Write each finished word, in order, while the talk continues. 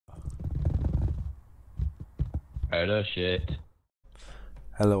Oh shit.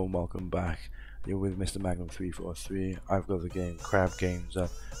 Hello and welcome back. You're with Mr. Magnum 343. I've got the game Crab Games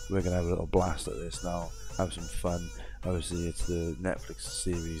up. We're gonna have a little blast at this now. Have some fun. Obviously, it's the Netflix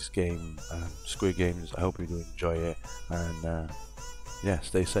series game, Squid Games. I hope you do enjoy it, and yeah,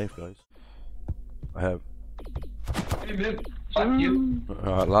 stay safe, guys. I hope. Hey man, fuck you.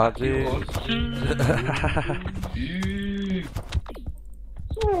 Alright, laddie.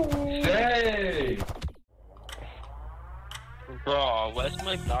 Hey! Bro, where's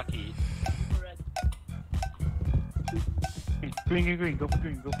my blocky? Green, go for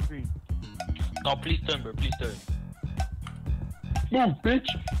green. No, please turn, bro, please turn. Move, bitch!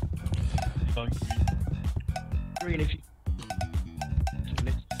 Green if you...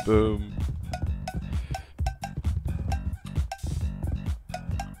 Boom.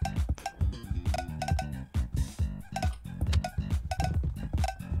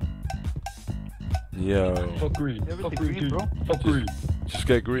 Yo. Fuck green. Fuck green, green, bro. Fuck green. Just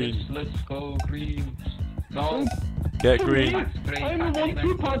get green. Yes, let's go green. No. Get green. I want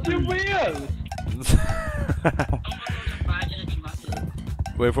to party Wales.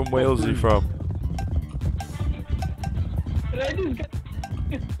 Where from Wales are you from? Red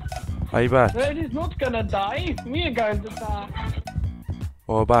Are you back? is not gonna die. We are going to die.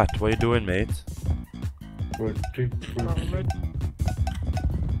 Oh, bat, what are you doing, mate?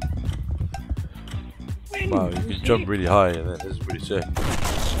 Wow, you can jump really high, and this is pretty sick.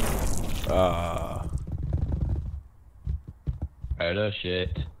 Ah. Oh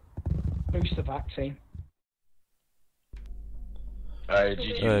shit. Boost the vaccine. Alright,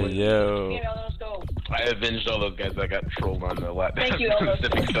 GG. Yo. I avenged all those guys that got trolled on the lap. Thank you, Elmo.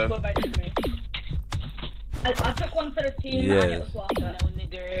 Pacific stuff. I took one for the team. Yes. And it was lost.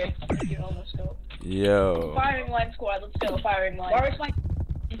 Thank you, Elmo. Scope. Yo. Firing line squad. Let's go. Firing line. Where is my?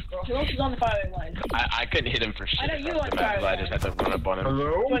 Who else is on the firing line? I couldn't hit him for shit. I know you across on the map, fire so I just had to run up on him.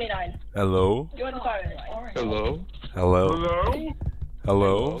 Hello? 29. Hello? You're on the firing line. Hello? Hello? Hello?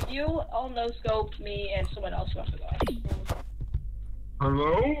 Hello? You, Elmo, Scope, me, and someone else who I forgot.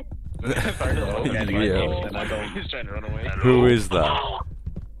 Hello? Hello? Yeah. He's trying to run away. Who is that?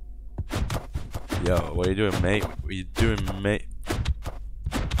 Yo, what are you doing, mate? What are you doing, mate?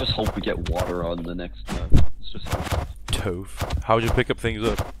 Just hope we get water on the next time. It's just Toph. How'd you pick up things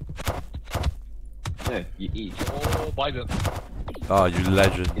up? yeah, you eat. Oh, by them. Oh, you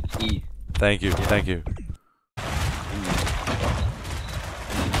legend. It's E. Thank you, thank you. And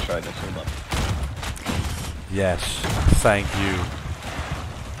you try this one up. Yes, thank you.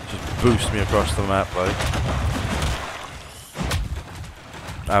 Just boost me across the map, like.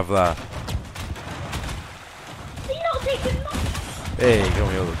 Have that. Hey, got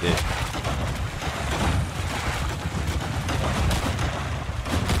me all the dick.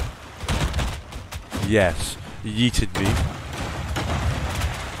 Yes, yeeted me.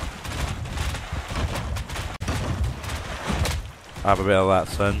 Have a bit of that,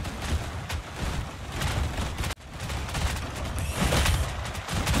 son.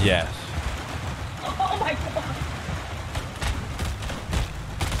 Yes. Oh my god.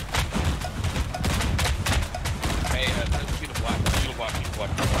 Hey, let's be the black.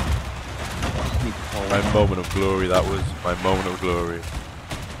 My moment of glory, that was my moment of glory.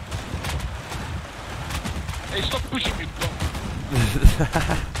 Hey, stop pushing me, bro.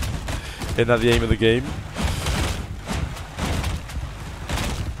 Isn't that the aim of the game?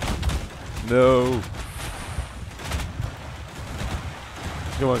 No.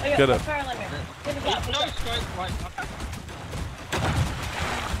 Come on, get up. Fire line. Get the gap. No, straight right.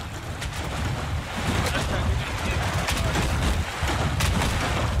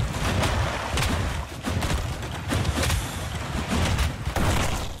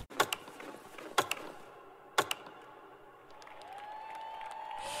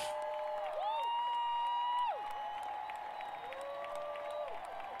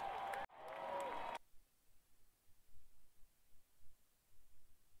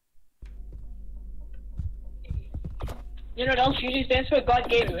 You know what else usually stands for? God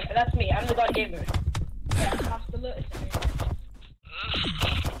Gamer. And that's me. I'm the God Gamer. Yeah, possibility.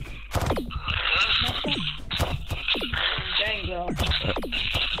 Dang, bro.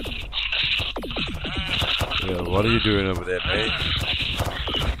 Yeah, what are you doing over there, mate?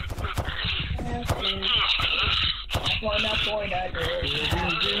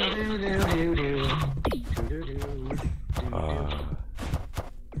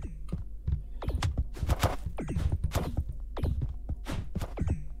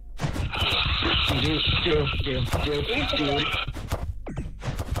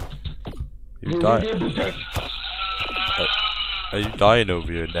 You die. Are you dying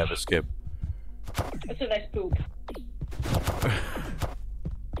over here, Never Skip? That's a nice poop.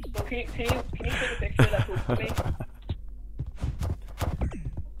 can you take a picture of that poop for me?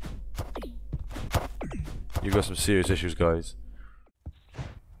 You got some serious issues, guys.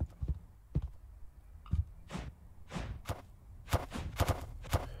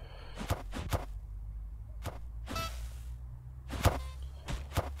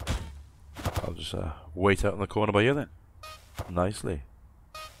 I'll just wait out in the corner by you then. Nicely.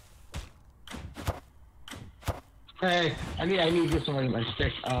 Hey, I need this one in my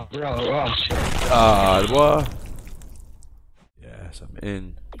stick. Oh, bro, oh shit. Ah, what? Yes, I'm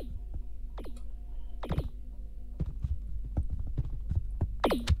in.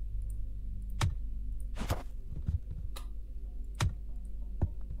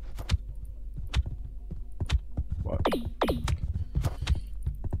 What?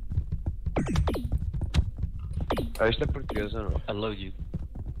 Esta é portuguesa, não? I love you.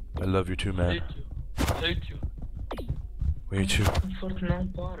 I love you too, man. Hate you. Me too. Conforto não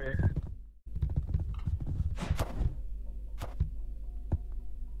para.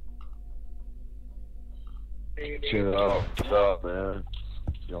 Chill out, man.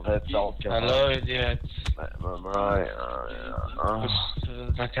 You'll have to Hello, idiot. Right.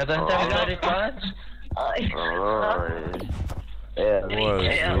 ما كذا انت بداري كات؟ Alright. Yeah, What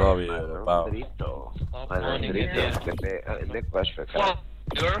is love you about? Stop moaning, idiot. Fuck,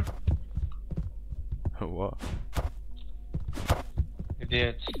 you're What?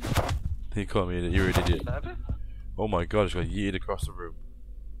 idiot. He called me an idiot. You're an idiot. Oh my god, it's got yeeted across the room.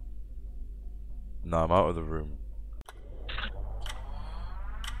 No, I'm out of the room.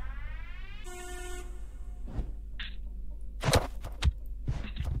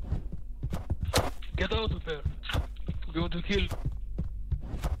 Get out of here. We're going to kill.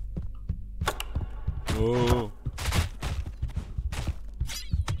 Oh.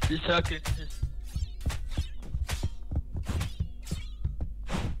 You suck it.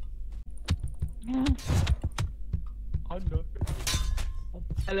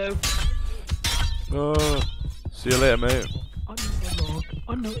 Hello. Oh. See you later, mate.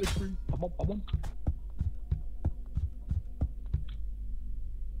 I know it's free.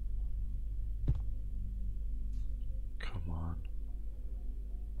 Come on.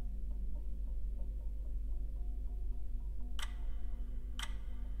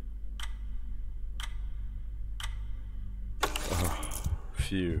 Oh,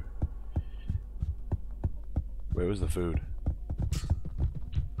 phew. Where was the food?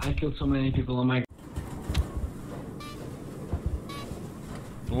 I killed so many people on my.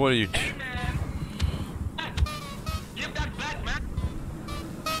 What are you? Give that back, man.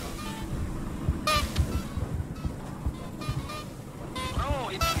 Bro,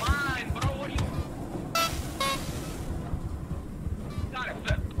 it's mine, bro. What are you? Got it.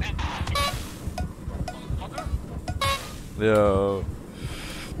 Yo.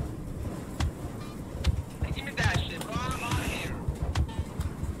 Give me that shit, bro. I'm out of here.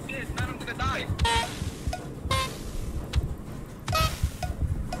 Shit, man, I'm gonna die.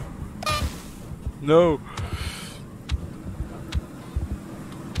 No.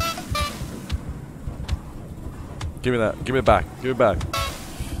 Give me that. Give me it back. Give it back.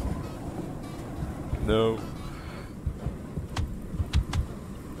 No.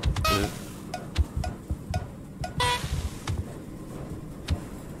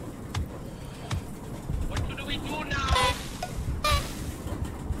 What do we do now?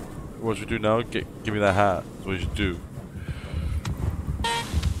 What should we do now? Give me that hat. That's what you should do.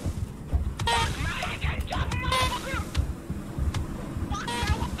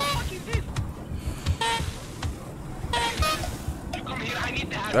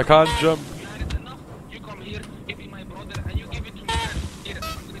 I can't jump. You come here, give me my brother, and you give it to me. Here,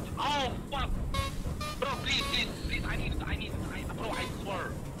 I'm gonna. Oh fuck, bro! Please, I need it. Bro, I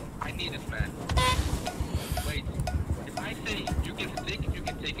swear, I need it, man. Wait, if I say you can take it, you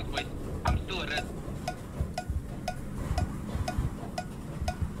can take it. Wait, I'm still red.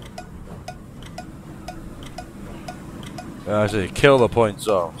 I say kill the points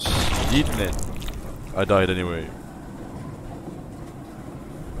off. Eating it. I died anyway.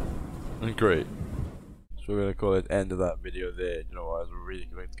 Great. So we're gonna call it end of that video there. You know, it was a really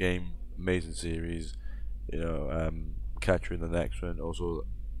great game, amazing series. You know, catch you in the next one. Also,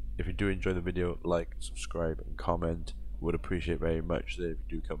 if you do enjoy the video, like, subscribe, and comment. Would appreciate very much that if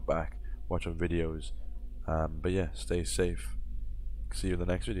you do come back, watch our videos. But yeah, stay safe. See you in the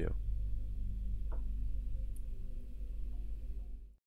next video.